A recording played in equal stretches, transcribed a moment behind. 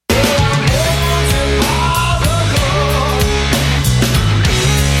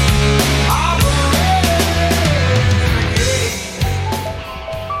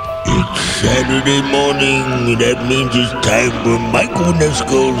Saturday morning. That means it's time for Mike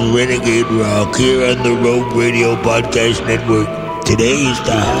Onesko's Renegade Rock here on the Rogue Radio Podcast Network. Today is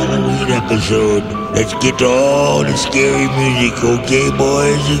the Halloween episode. Let's get to all the scary music, okay,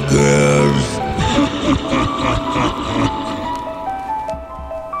 boys and girls?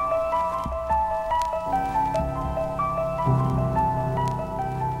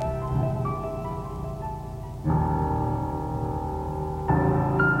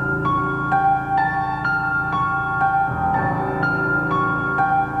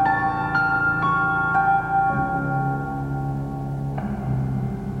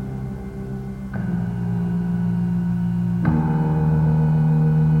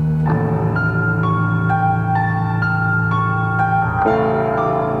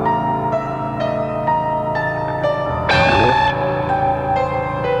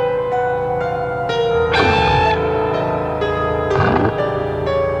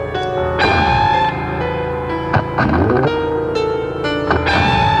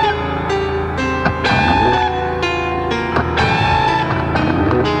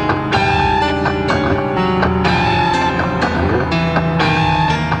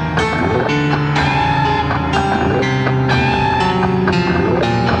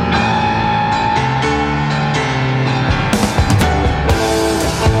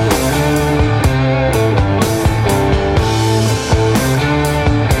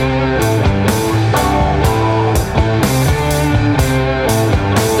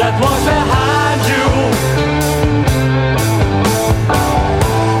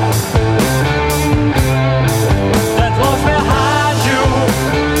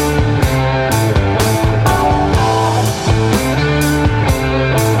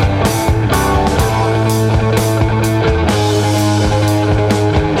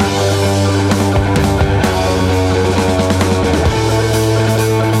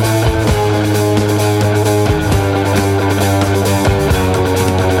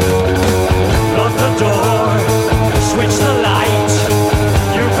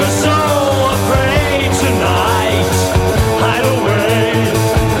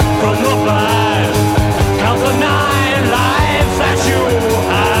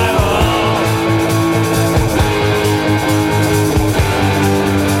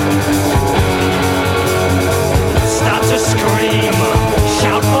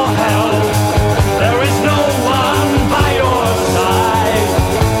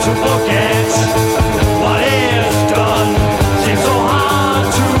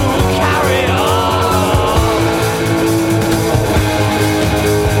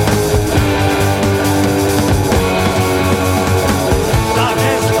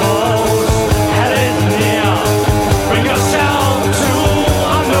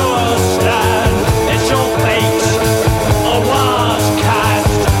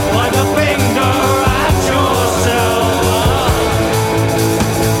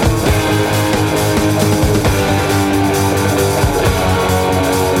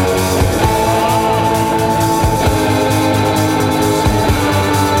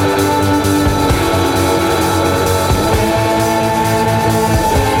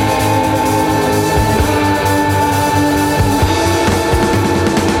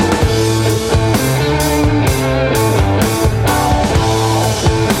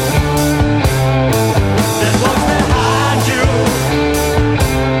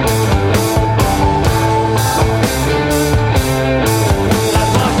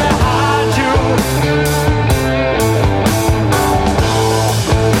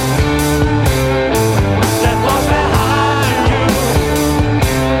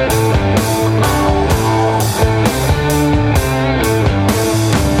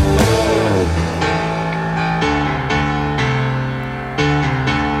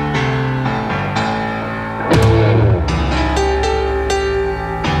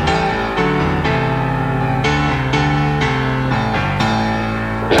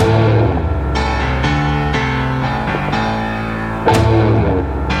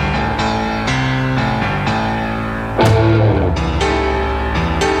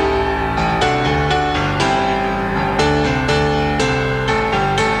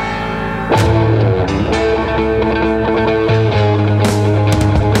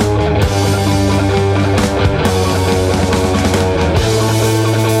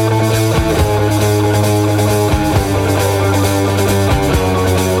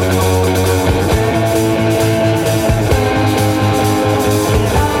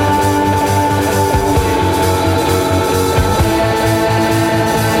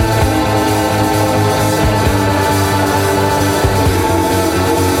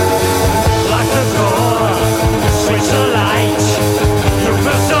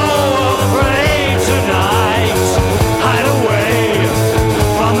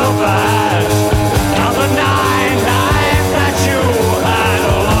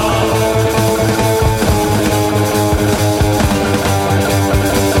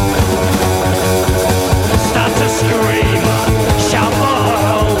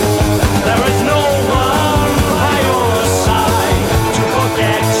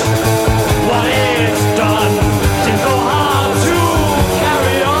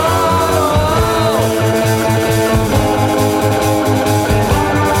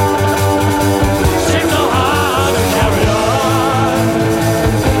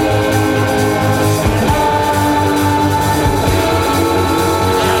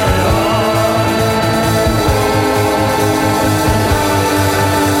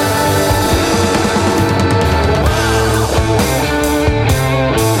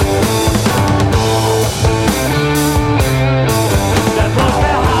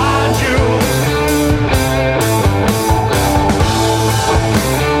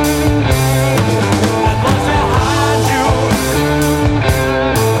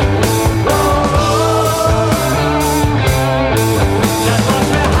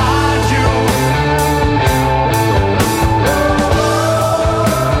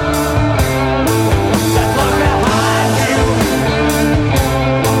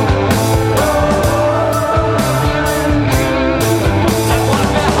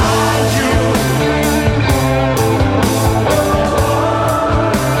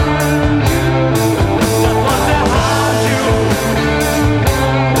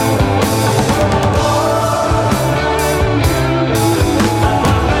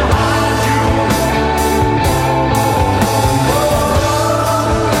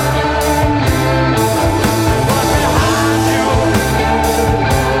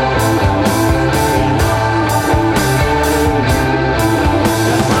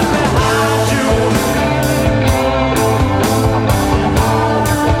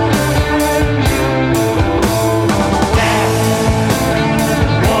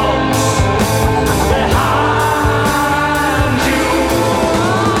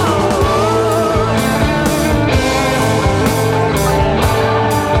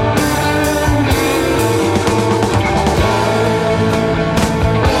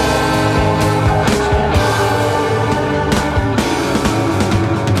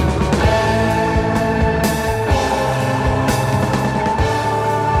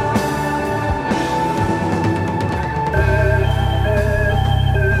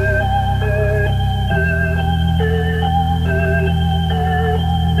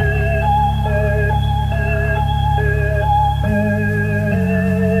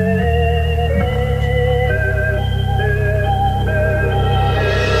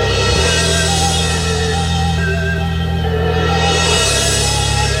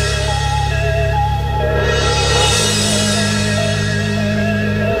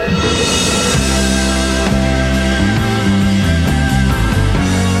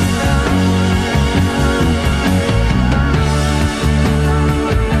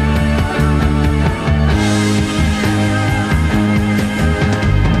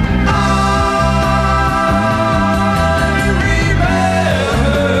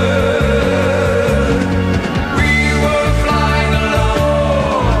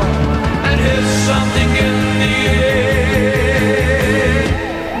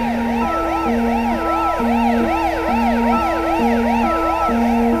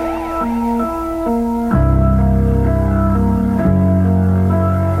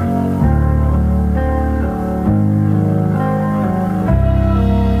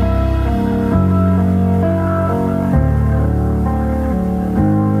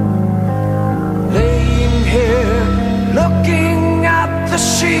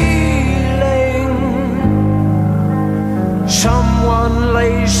 Someone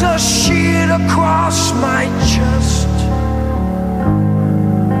lays a sheet across my chest.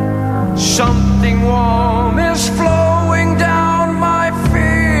 Something warm is flowing down my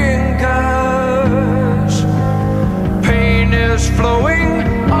fingers. Pain is flowing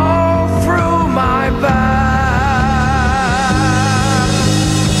all through my back.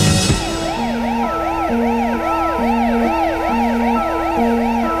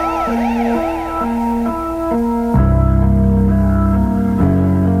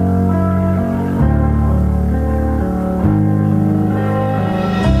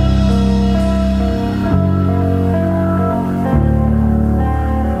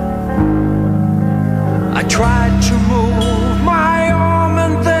 Tried to move my arm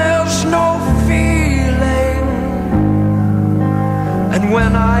and there's no feeling. And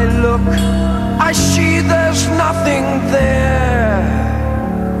when I look, I see there's nothing there.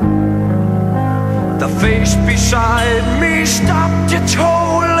 The face beside me stopped, it's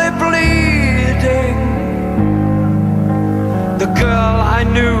wholly bleeding. The girl I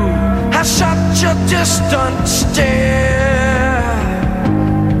knew has such a distant stare.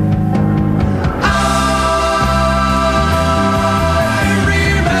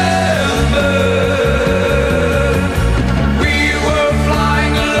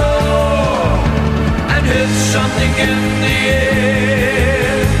 Something in the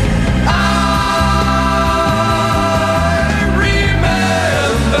air. I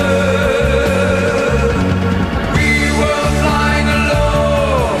remember we were flying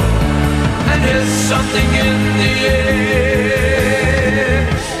low, and there's something in the air.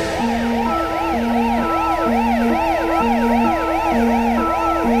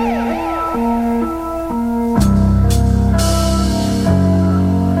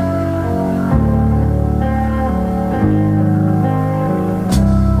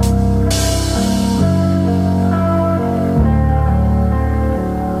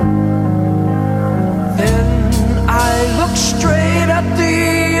 Straight at the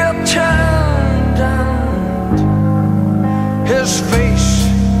attendant. His face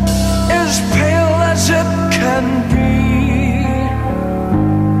is pale as it can be.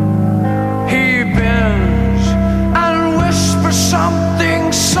 He bends and whispers something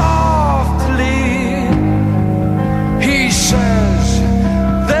softly. He says,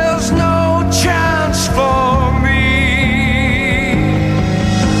 there's no chance for me.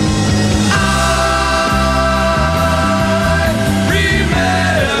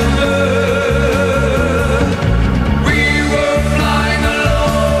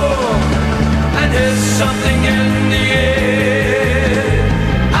 Something in the air.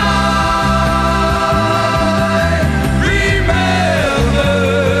 I remember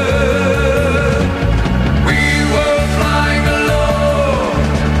we were flying low,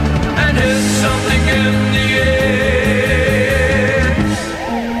 and there's something in the air.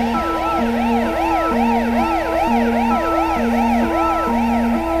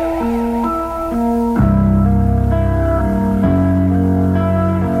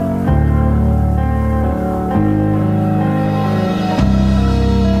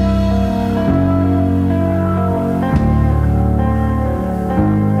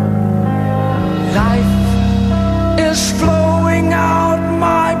 Is flowing out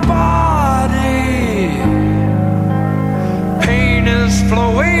my body. Pain is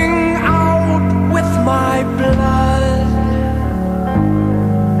flowing out with my blood.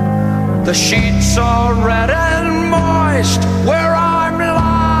 The sheets are red and moist where I'm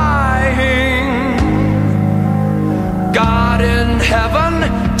lying. God in heaven,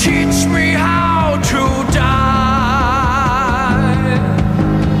 teach me how to die.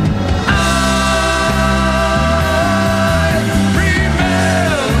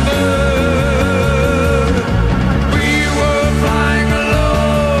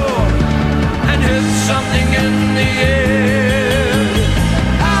 Something in the air.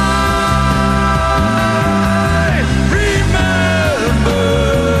 I remember.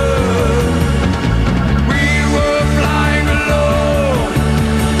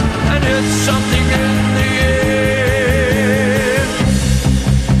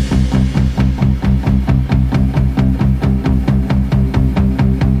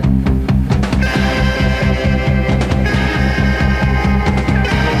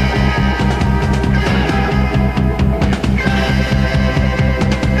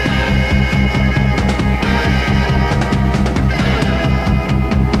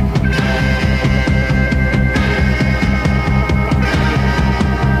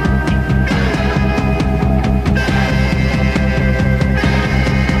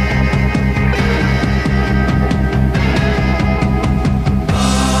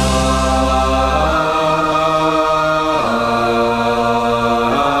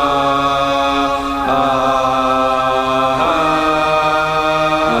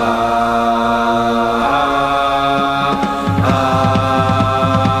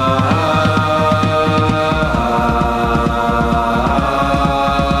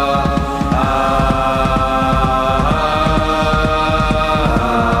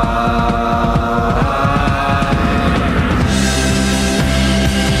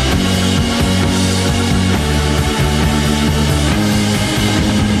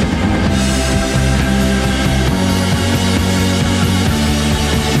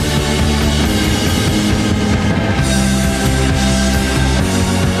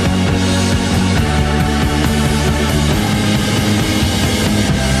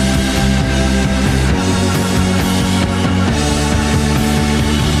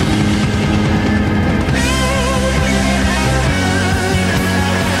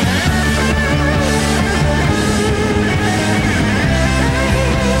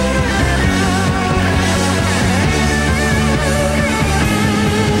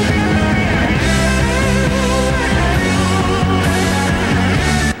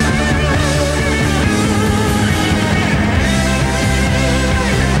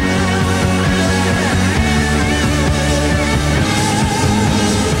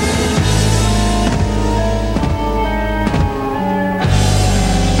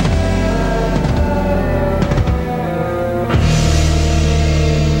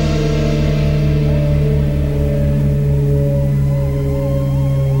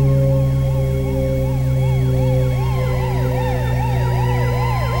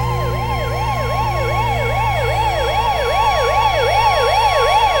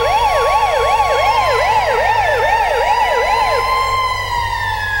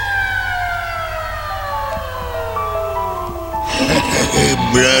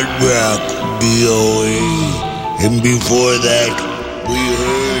 rock, BOA. And before that, we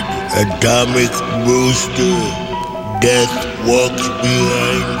heard Atomic Rooster, Death Walks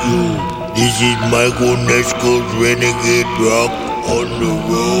Behind You. This is Michael Onesko's Renegade Rock on the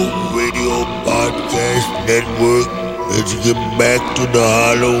Rogue Radio Podcast Network. Let's get back to the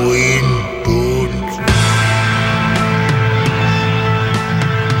Halloween tunes.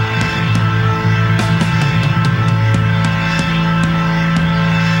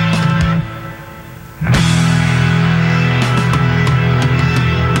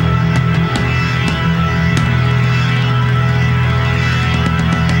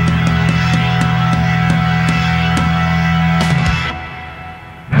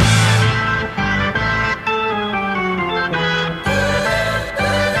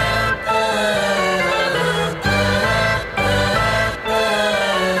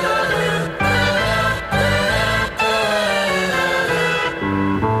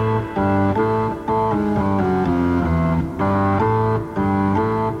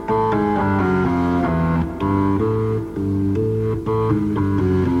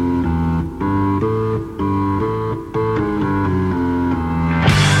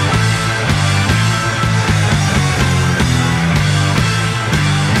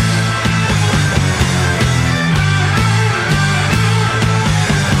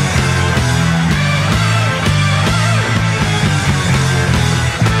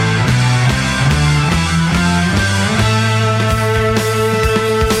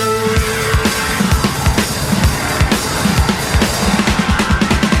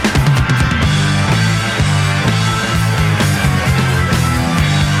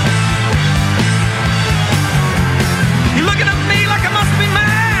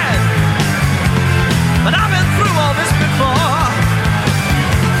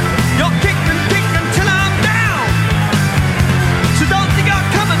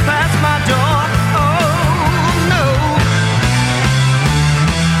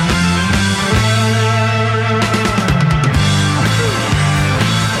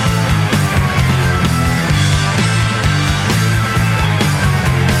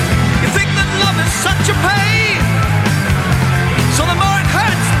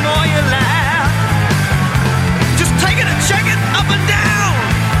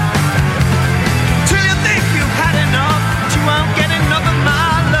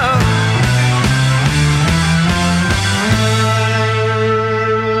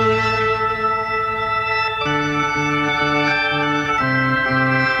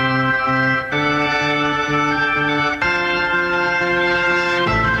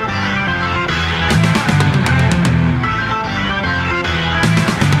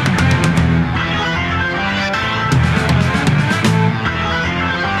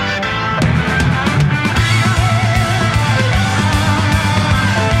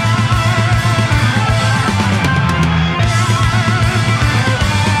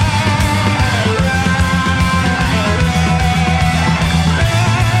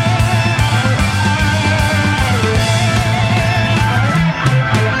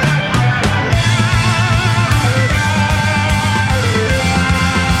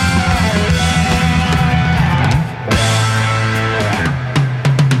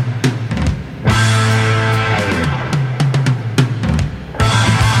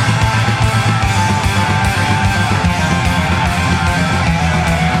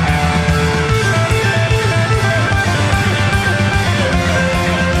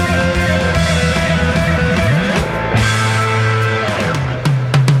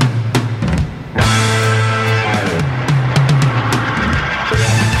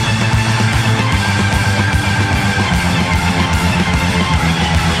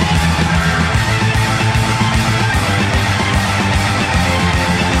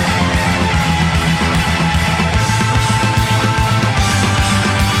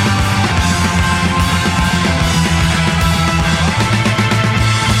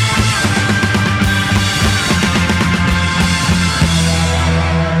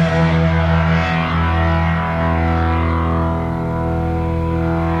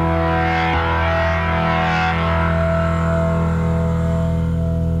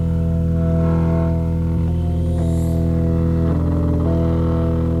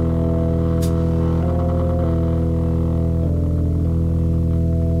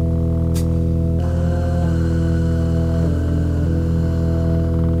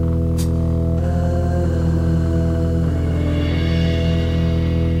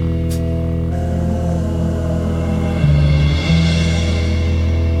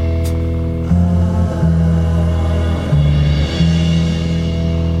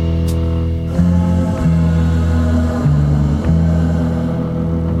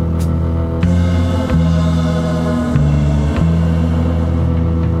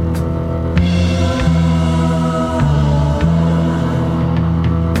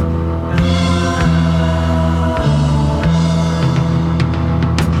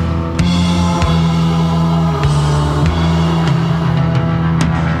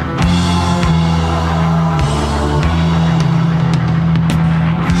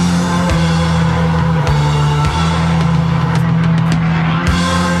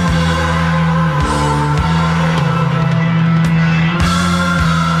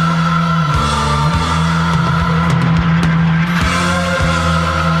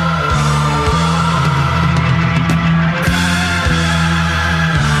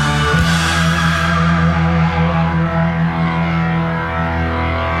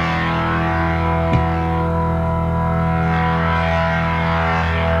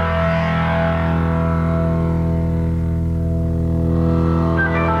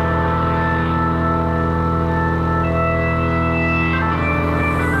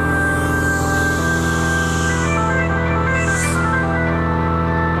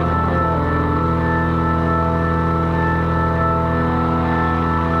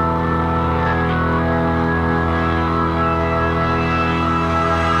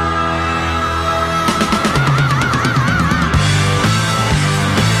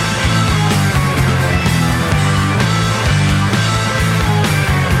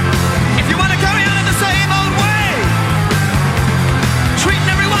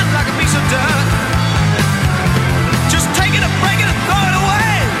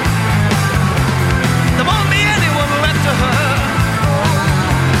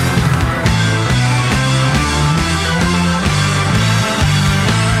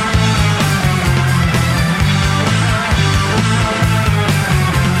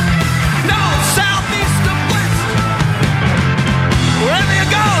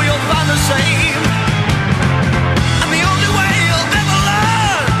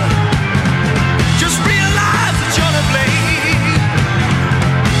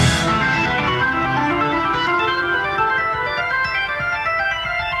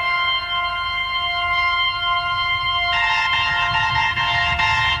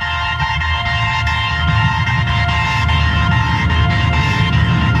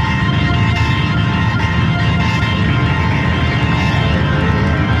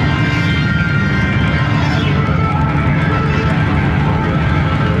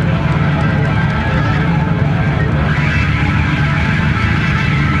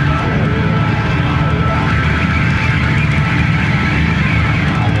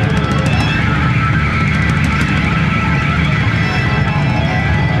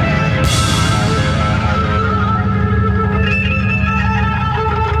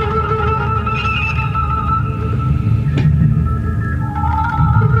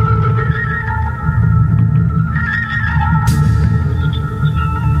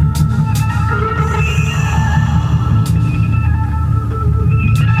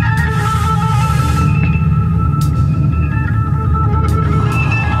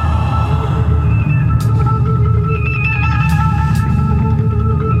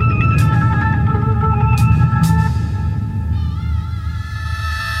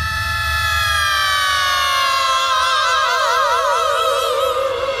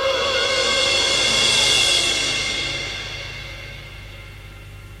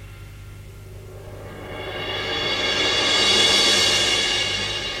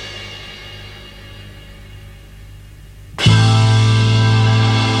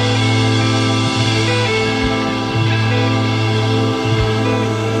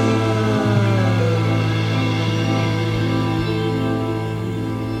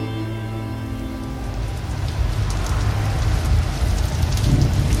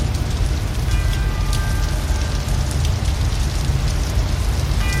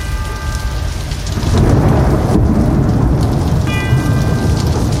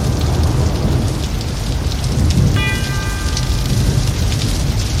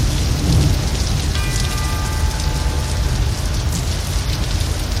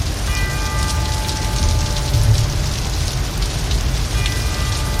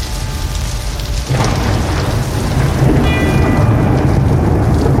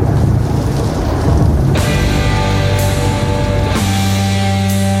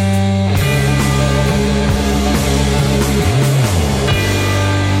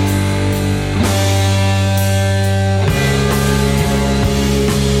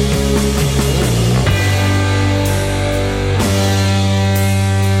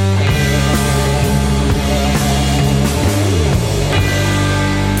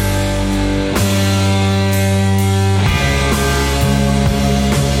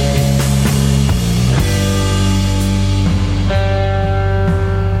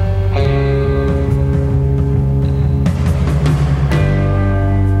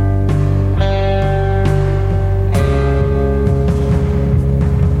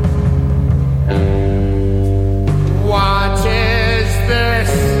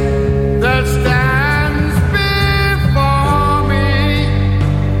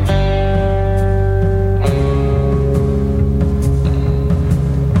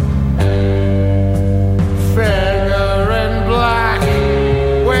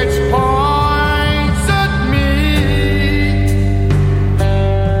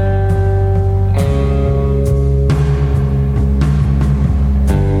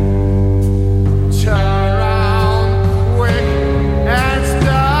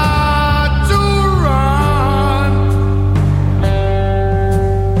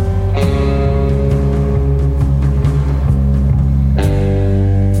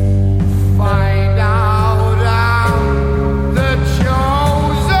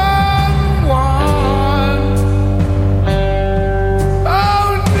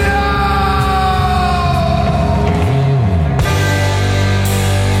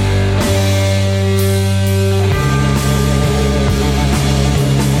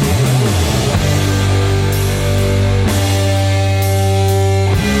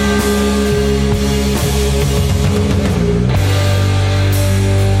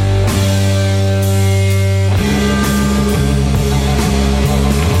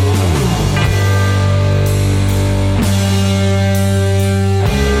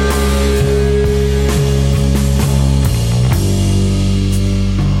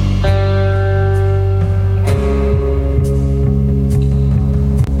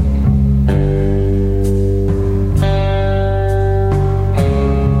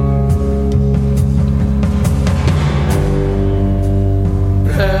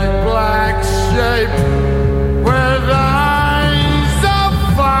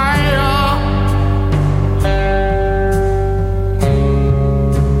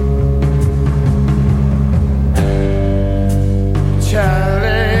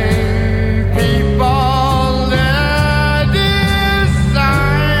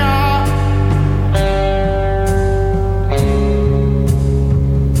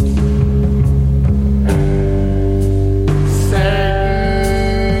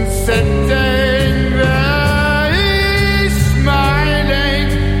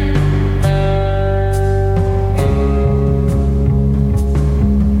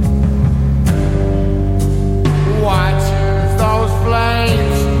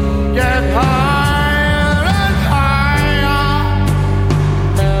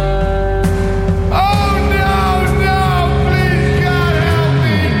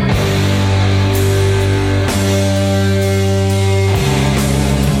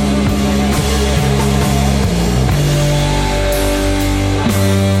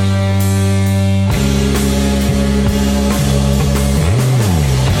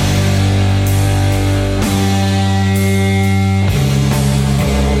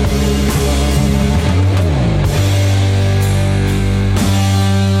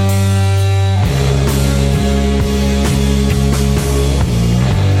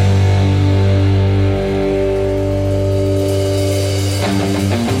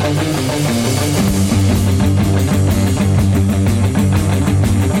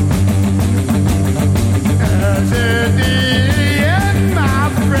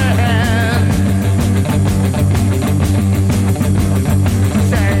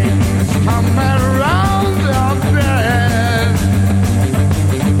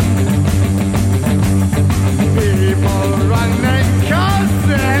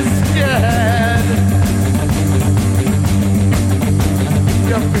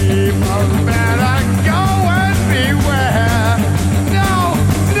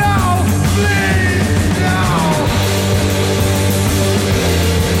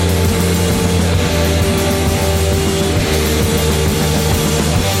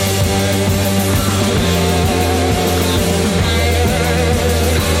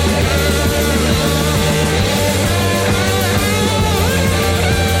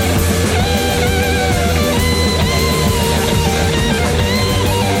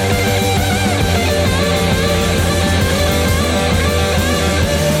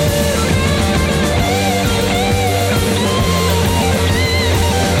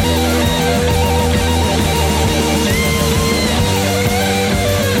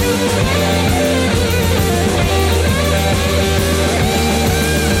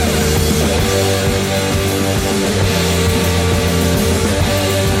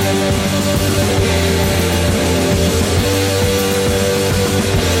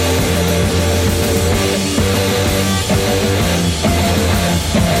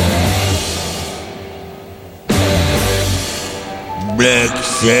 Black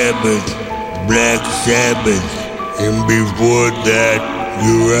Sabbath, Black Sabbath. And before that,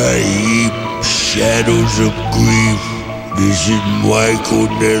 Uriah Heep, Shadows of Grief. This is Mike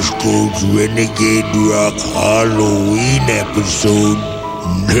Onesko's Renegade Rock Halloween episode.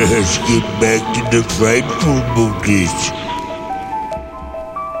 Let's get back to the frightful booties.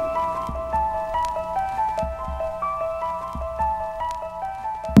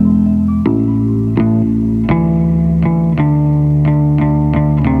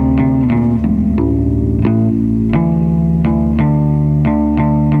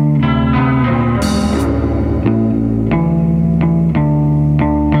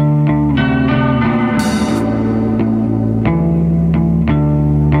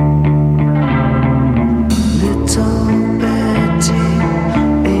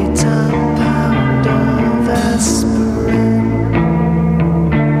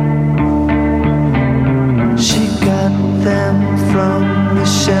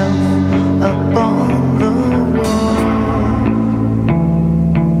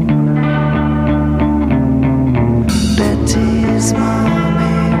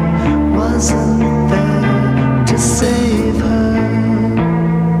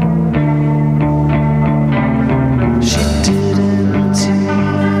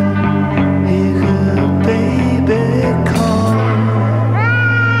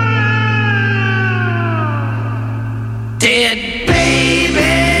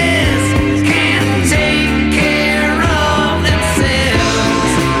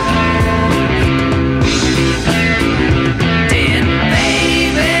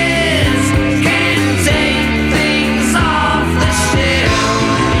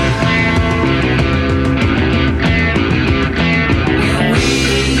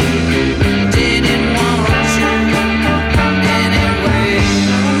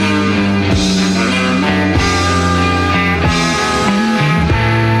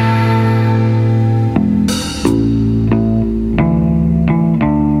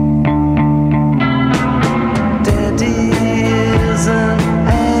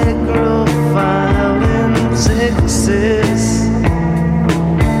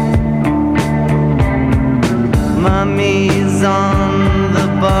 Mommy's on the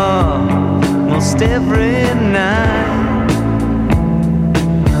bar most every night.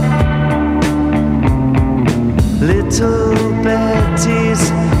 Little Betty's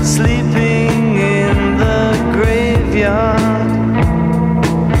sleeping in the graveyard,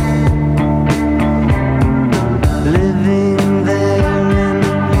 living there in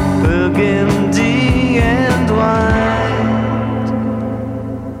burgundy and white.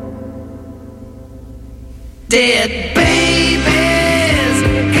 Dead babies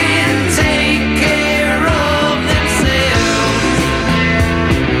can't take care of themselves.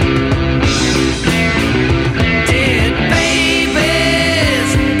 Dead babies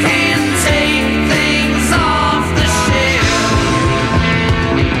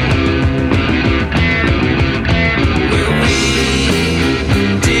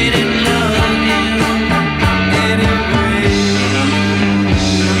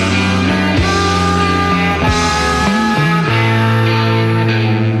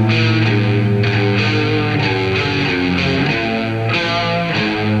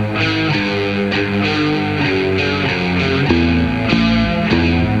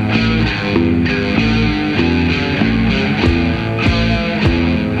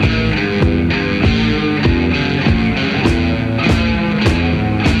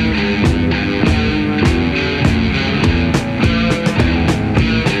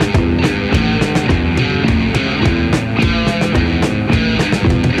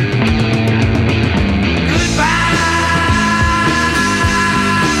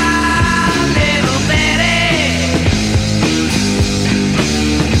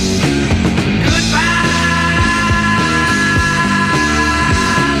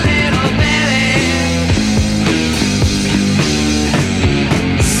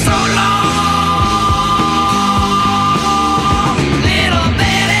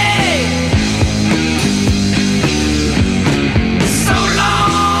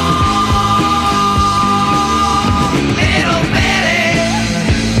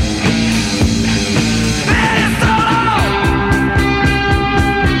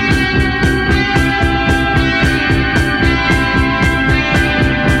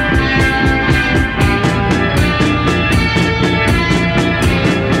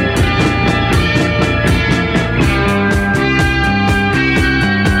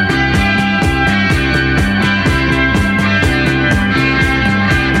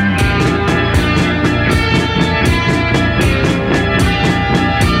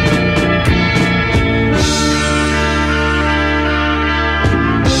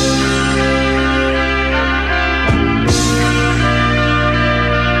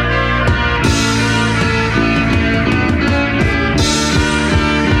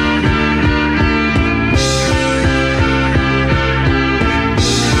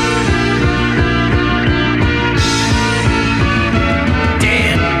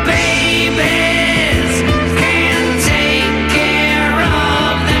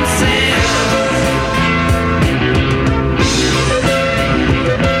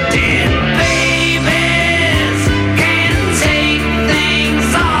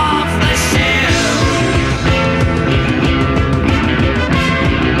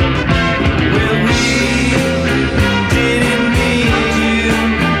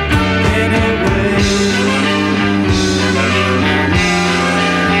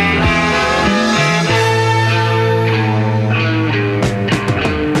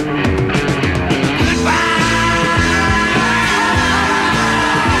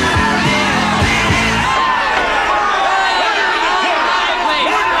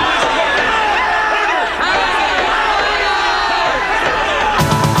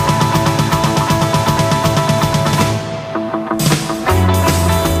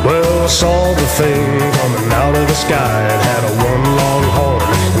saw the thing coming out of the sky. It had a one long horn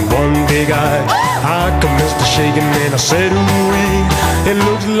and one big eye. I commenced to shaking and I said, ooh-wee. It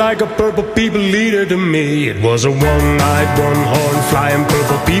looked like a purple people eater to me. It was a one-eyed, one-horn flying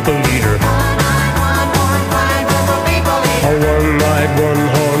purple people eater. A one-eyed,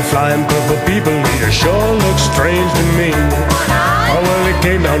 one-horn flying purple people eater sure looks strange to me. Oh, well, he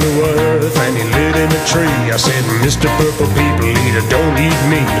came down to earth and he lit in a tree. I said, Mr. Purple People Eater, don't eat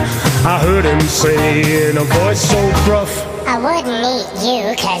me. I heard him say in a voice so gruff, I wouldn't eat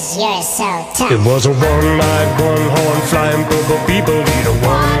you 'cause you're so tough. it was a one-eyed, one-horn flying purple people eater.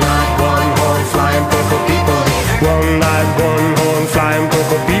 One-eyed, one-horn flying purple people eater. One-eyed, one-horn flying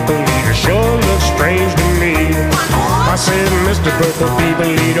purple people eater sure looks strange to me. I said, Mr. Purple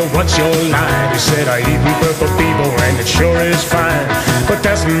People Eater, what's your line? He said, I eat purple people and it sure is fine. But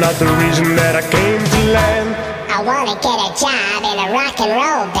that's not the reason that I came to land. I wanna get a job in a rock and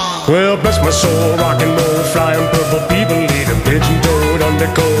roll band. Well, bless my soul, rock and roll, flying purple people eater. Pigeon-toed,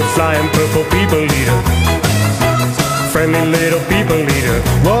 undercoat, flying purple people eater. Friendly little people eater,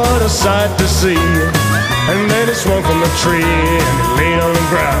 what a sight to see. And then it swung from the tree and it laid on the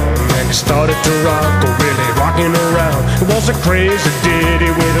ground. And it started to rock, oh really rocking around. It was a crazy ditty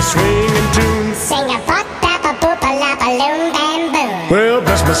with a swinging tune. Sing a pop, bap, a boop, a lap, a loom, bam, boom. Well,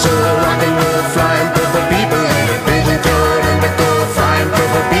 bless my soul, rock and roll, flying purple people eater. Pigeon-toed, undercoat, flying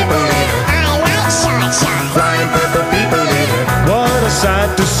purple people eater. I like short short. Flying purple people eater, what a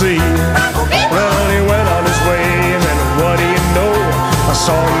sight to see. Well, he went on his way, and then what do you know? I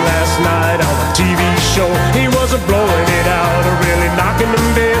saw him last night on a TV show. He was blowing it out, really knocking them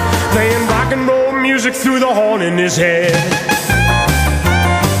dead, playing rock and roll music through the horn in his head.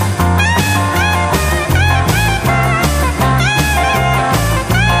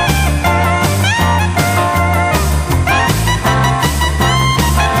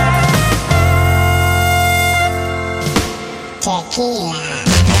 Tequila.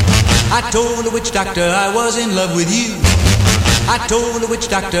 I told the witch doctor I was in love with you. I told the witch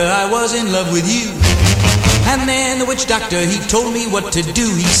doctor I was in love with you. And then the witch doctor, he told me what to do.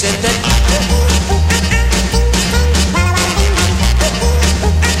 He said that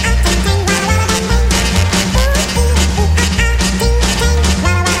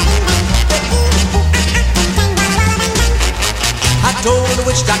I told the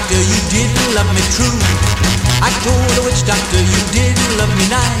witch doctor you didn't love me true. I told the witch doctor you didn't love me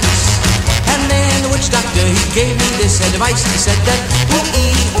nice. And then the witch doctor, he gave me this advice. He said that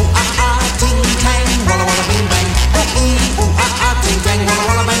ooh-ee, ooh-ah-ah, ting-tang, walla-walla, bing-bang. Ooh-ee, ooh-ah-ah, ting-tang,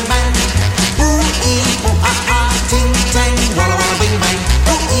 walla-walla, bang-bang. Ooh-ee, ooh-ah-ah, ting-tang, walla-walla, bing-bang.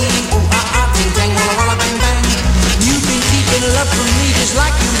 Ooh-ee, ooh-ah-ah, ting-tang, walla-walla, bang-bang. You've been keeping love from me just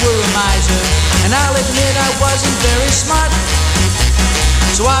like you were a miser. And I'll admit I wasn't very smart.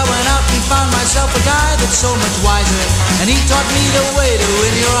 So I went out and found myself a guy that's so much wiser. And he taught me the way to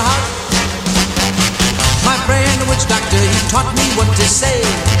win your heart. My friend the witch doctor, he taught me what to say.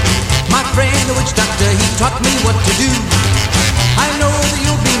 My friend the witch doctor, he taught me what to do. I know that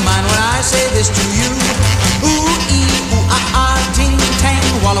you'll be mine when I say this to you. Ooh-ee, ooh-ah-ah, ting-tang,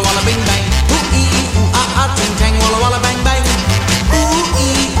 walla-walla, bing-bang. Ooh-ee, ooh-ah-ah, ting-tang, walla-walla, bang-bang.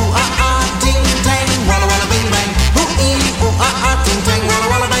 Ooh-ee, ooh-ah-ah, ting-tang, walla-walla, bing-bang. Ooh-ee, ooh-ah-ah, ting-tang,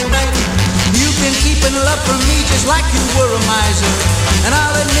 walla-walla, bang-bang. You've been keeping love from me just like you were a miser. And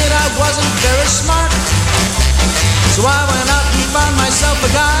I'll admit I wasn't very smart. So I went out and found myself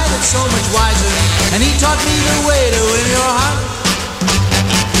a guy that's so much wiser. And he taught me the way to win your heart.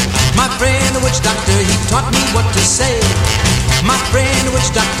 My friend the witch doctor, he taught me what to say. My friend the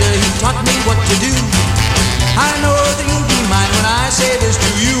witch doctor, he taught me what to do. I know that you'll be mine when I say this to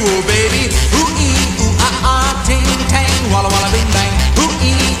you, oh baby. Ooh-ee, ooh-ah-ah, ting-tang, walla-walla, bing-bang.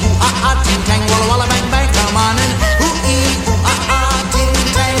 Ooh-ee, ooh-ah-ah, ting-tang, walla-walla, bang-bang. Come on in. Ooh-ee, ooh-ah-ah,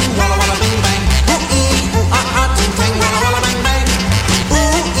 ting-tang, walla-walla, bing-bang. Ooh-ee, ooh-ah-ah, ting-tang, walla-walla, bang-bang.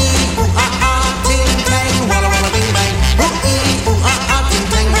 Ooh-ee, ooh-ah-ah, ting-tang, walla-walla, bing-bang. Ooh-ee, ooh-ah-ah,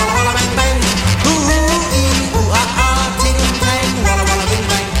 ting-tang, walla-walla, bang-bang. Ooh-ee, ooh-ah-ah, ting-tang, walla-walla,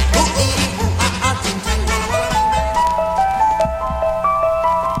 bing-bang. Ooh-ee, ooh-ah-ah, ting-tang, walla-walla, bang-bang.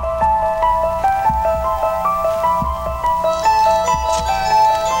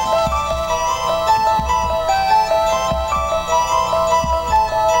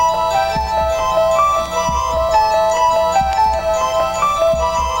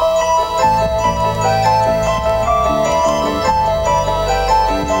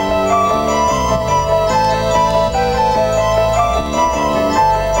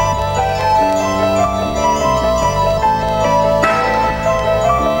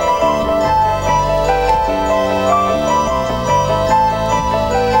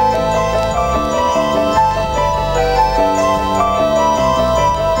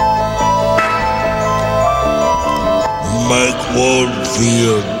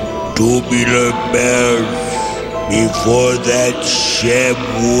 Tubular Bells. Before that, Sheb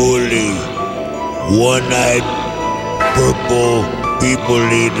Woolley, One-Eyed Purple People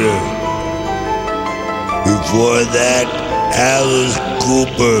Eater. Before that, Alice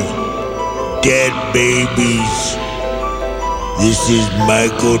Cooper, Dead Babies. This is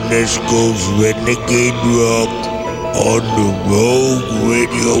Michael Onesko's Renegade Rock on the Rogue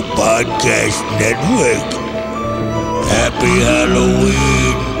Radio Podcast Network. Happy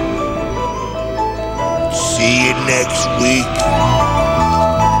Halloween. See you next week.